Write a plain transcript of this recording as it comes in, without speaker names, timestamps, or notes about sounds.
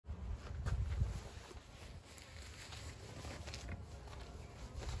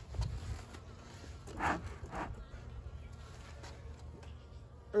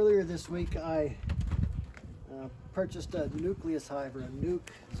earlier this week I purchased a nucleus hive, or a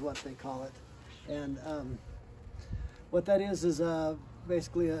nuke is what they call it. And what that is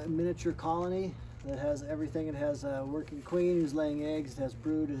basically a miniature colony that has everything. It has a working queen who's laying eggs, it has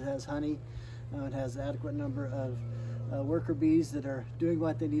brood, it has honey, it has an adequate number of worker bees that are doing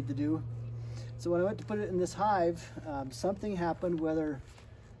what they need to do. So when I went to put it in this hive, something happened, whether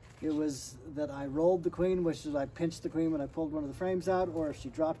it was that I rolled the queen, which is I pinched the queen when I pulled one of the frames out, or if she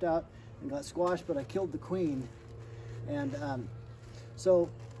dropped out and got squashed, but I killed the queen. And so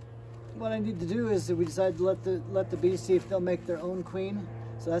what I need to do is that we decided to let the bees see if they'll make their own queen.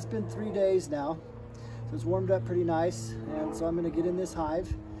 So that's been 3 days now. So it's warmed up pretty nice. And so I'm going to get in this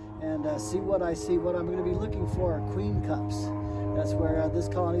hive and see what I see. What I'm going to be looking for are queen cups. That's where this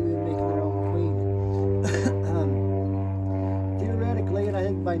colony will be making their own queen. Theoretically, and I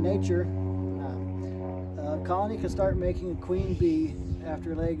think by nature, a colony can start making a queen bee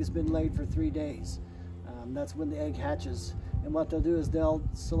after an egg has been laid for 3 days. That's when the egg hatches. And what they'll do is they'll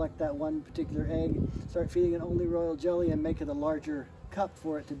select that one particular egg, start feeding it only royal jelly, and make it a larger cup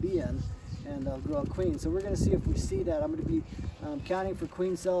for it to be in, and they'll grow a queen. So we're going to see if we see that. I'm going to be counting for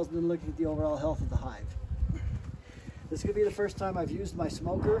queen cells and then looking at the overall health of the hive. This is going to be the first time I've used my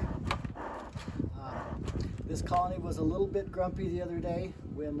smoker. This colony was a little bit grumpy the other day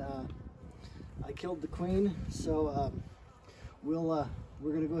when I killed the queen, so we're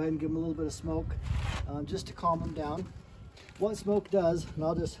going to go ahead and give them a little bit of smoke just to calm them down. What smoke does, and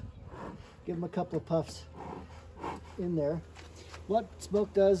I'll just give them a couple of puffs in there. What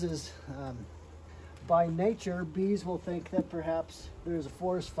smoke does is, by nature, bees will think that perhaps there's a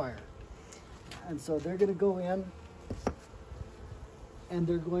forest fire. And so they're going to go in and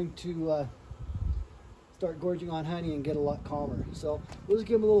they're going to start gorging on honey and get a lot calmer. So we'll just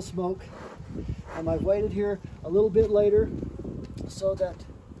give them a little smoke. I've waited here a little bit later so that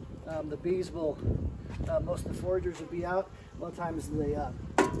the bees will, most of the foragers will be out. A lot of times the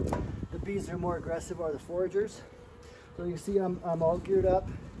bees that are more aggressive are the foragers. So you can see I'm all geared up.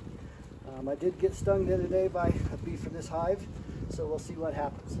 I did get stung the other day by a bee from this hive, so we'll see what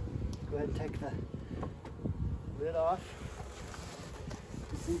happens. Go ahead and take the lid off. You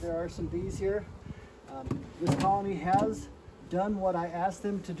can see there are some bees here. This colony has done what I asked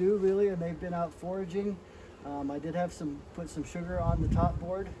them to do, really, and they've been out foraging. I did have put some sugar on the top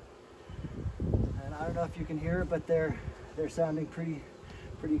board, and I don't know if you can hear it, but they're sounding pretty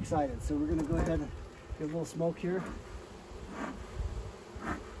excited. So we're going to go ahead and give a little smoke here.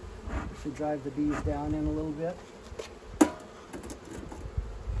 Should drive the bees down in a little bit. Go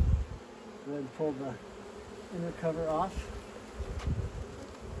ahead and pull the inner cover off.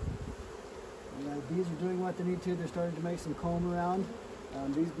 And the bees are doing what they need to. They're starting to make some comb around.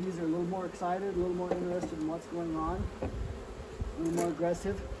 These bees are a little more excited, a little more interested in what's going on, a little more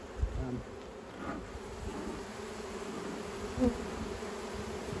aggressive.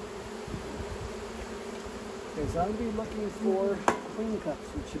 Okay, so I'm going to be looking for queen cups,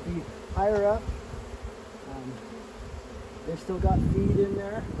 which should be higher up. They've still got feed in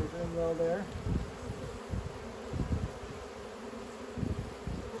there. They're doing well there.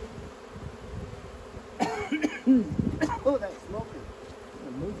 Oh, that's smoking.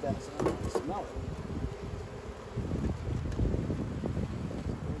 I'm going to move that so I don't smell it.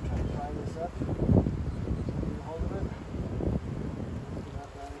 I'm going to try to pry this up. Get a hold of it. Get that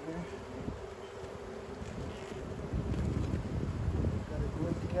out of here. Got it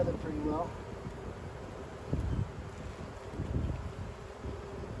glued together pretty well.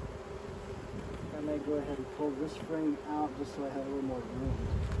 I may go ahead and pull this frame out just so I have a little more room.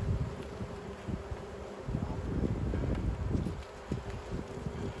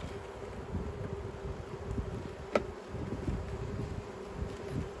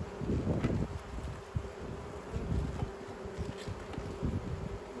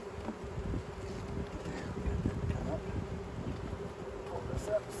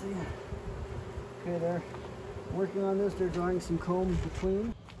 Okay, they're working on this. They're drawing some comb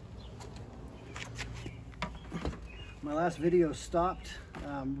between. My last video stopped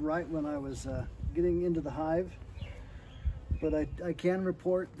right when I was getting into the hive, but I can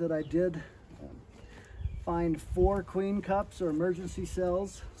report that I did find 4 queen cups or emergency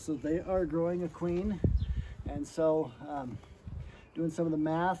cells, so they are growing a queen. And so doing some of the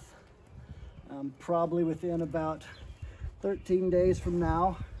math, probably within about 13 days from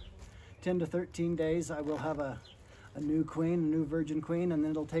now, 10 to 13 days, I will have a new queen, a new virgin queen, and then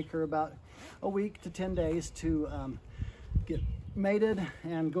it'll take her about a week to 10 days to get mated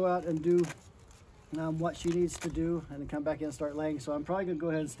and go out and do what she needs to do, and then come back in and start laying. So I'm probably gonna go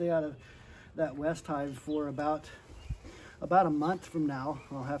ahead and stay out of that west hive for about about a month from now.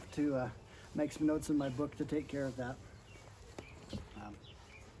 I'll have to make some notes in my book to take care of that.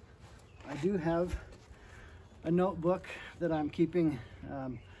 I do have a notebook that I'm keeping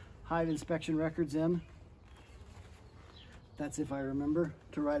hive inspection records in. That's if I remember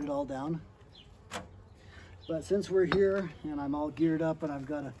to write it all down. But since we're here and I'm all geared up and I've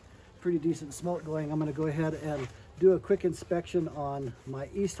got a pretty decent smoke going, I'm going to go ahead and do a quick inspection on my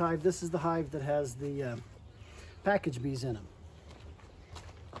east hive. This is the hive that has the package bees in them.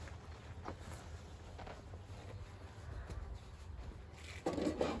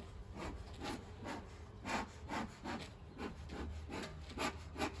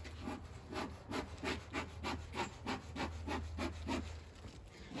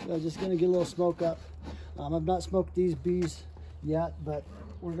 So I'm just going to get a little smoke up. I've not smoked these bees yet, but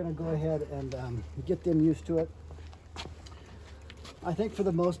we're going to go ahead and get them used to it. I think for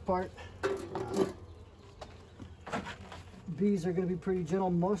the most part, bees are going to be pretty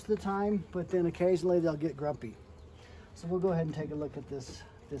gentle most of the time, but then occasionally they'll get grumpy. So we'll go ahead and take a look at this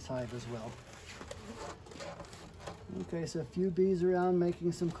hive as well. Okay, so a few bees around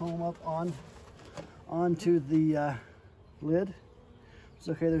making some comb up onto the lid. It's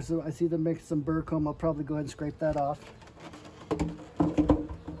okay, I see them making some burr comb. I'll probably go ahead and scrape that off.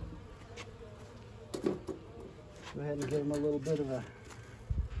 Go ahead and give them a little bit of a...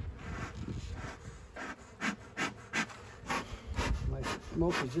 My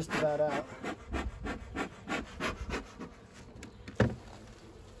smoke is just about out.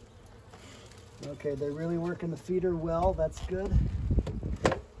 Okay, they're really working the feeder well. That's good.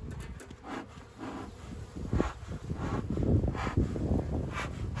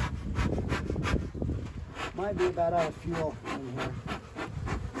 Might be about out of fuel in here.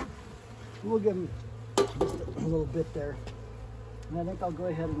 We'll give them just a little bit there. And I think I'll go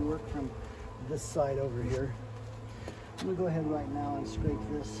ahead and work from this side over here. I'm going to go ahead right now and scrape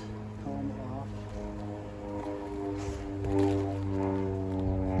this comb off.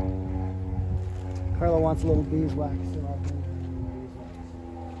 Carla wants a little beeswax, so I'll bring her beeswax.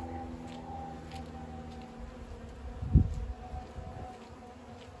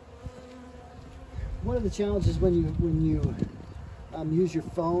 One of the challenges when you use your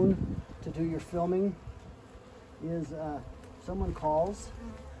phone to do your filming is someone calls,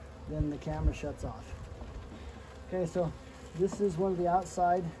 then the camera shuts off. Okay, so this is one of the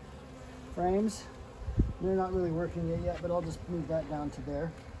outside frames. They're not really working it yet, but I'll just move that down to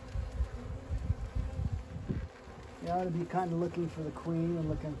there. You ought to be kind of looking for the queen and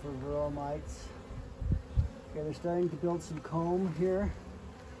looking for varroa mites. Okay, they're starting to build some comb here.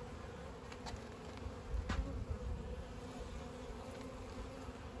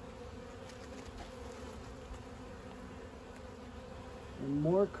 And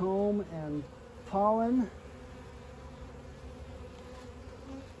more comb and pollen.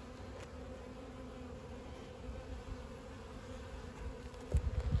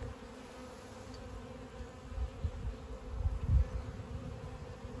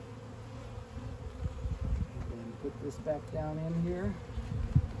 Put this back down in here.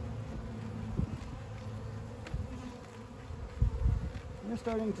 We're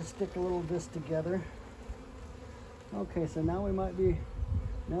starting to stick a little of this together. Okay, so now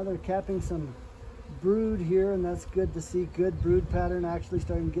now they're capping some brood here, and that's good to see. Good brood pattern, actually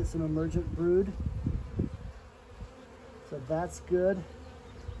starting to get some emergent brood. So that's good.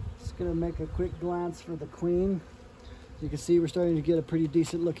 Just gonna make a quick glance for the queen. You can see we're starting to get a pretty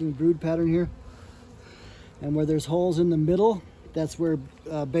decent looking brood pattern here. And where there's holes in the middle, that's where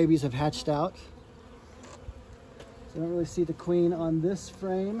babies have hatched out. So I don't really see the queen on this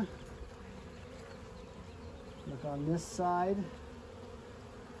frame. Look on this side.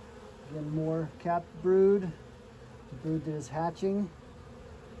 Again, more capped brood. The brood that is hatching.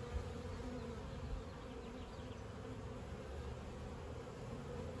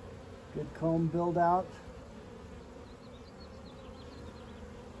 Good comb build out.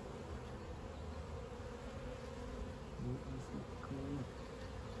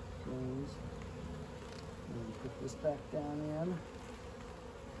 Put this back down in.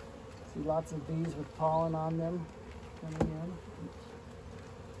 See lots of bees with pollen on them coming in.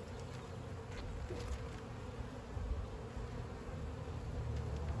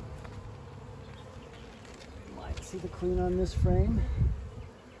 Might see the queen on this frame.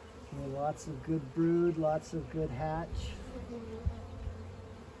 Okay, lots of good brood, lots of good hatch.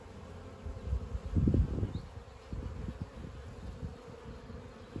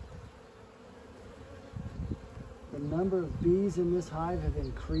 The number of bees in this hive have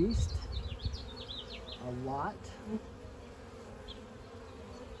increased a lot.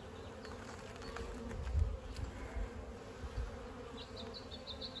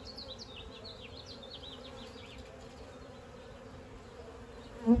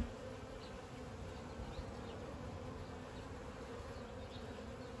 Now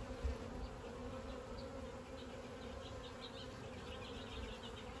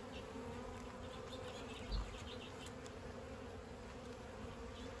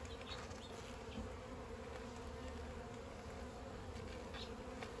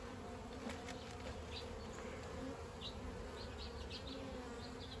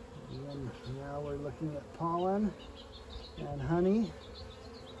we're looking at pollen and honey,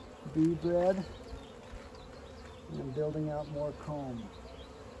 bee bread, and building out more comb.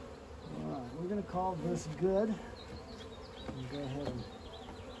 All right, we're going to call this good. And go ahead and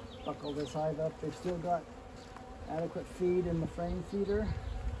buckle this hive up. They've still got adequate feed in the frame feeder.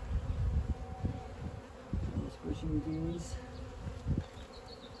 And squishing bees.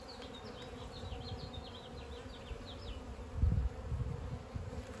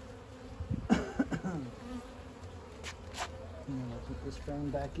 And then I'll put this frame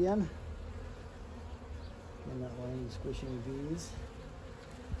back in. And that line is squishing bees.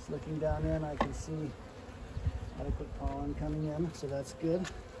 Just looking down in, I can see adequate pollen coming in, so that's good.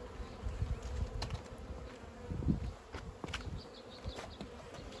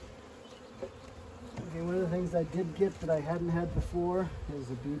 Okay, one of the things I did get that I hadn't had before is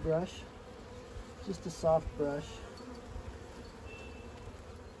a bee brush. Just a soft brush.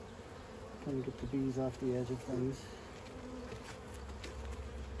 Kind of get the bees off the edge of things.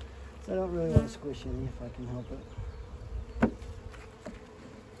 So I don't really want to squish any if I can help it.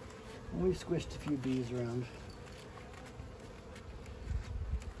 And we've squished a few bees around.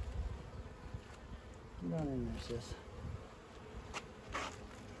 Get on in there, sis.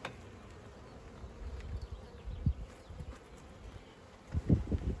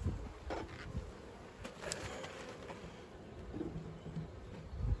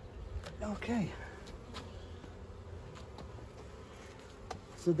 Okay.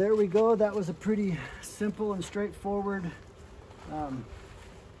 So there we go. That was a pretty simple and straightforward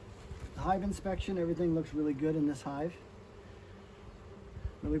hive inspection. Everything looks really good in this hive.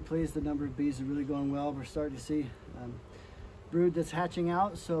 Really pleased. The number of bees are really going well. We're starting to see brood that's hatching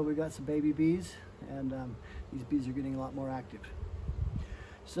out. So we got some baby bees, and these bees are getting a lot more active.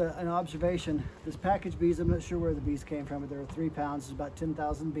 So an observation, this package bees, I'm not sure where the bees came from, but there were 3 pounds. It's about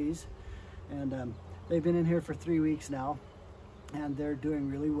 10,000 bees. And they've been in here for 3 weeks now, and they're doing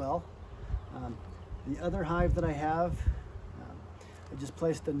really well. The other hive that I have, I just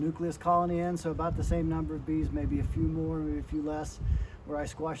placed a nucleus colony in, so about the same number of bees, maybe a few more, maybe a few less, where I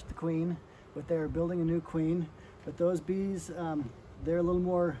squashed the queen, but they're building a new queen. But those bees, they're a little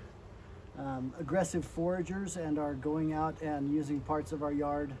more aggressive foragers and are going out and using parts of our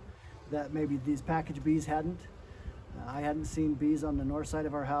yard that maybe these package bees hadn't. I hadn't seen bees on the north side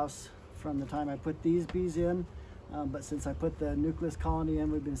of our house from the time I put these bees in, but since I put the nucleus colony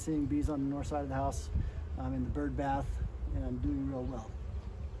in, we've been seeing bees on the north side of the house in the bird bath, and I'm doing real well.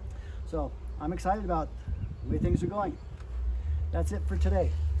 So I'm excited about the way things are going. That's it for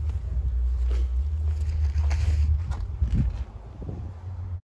today.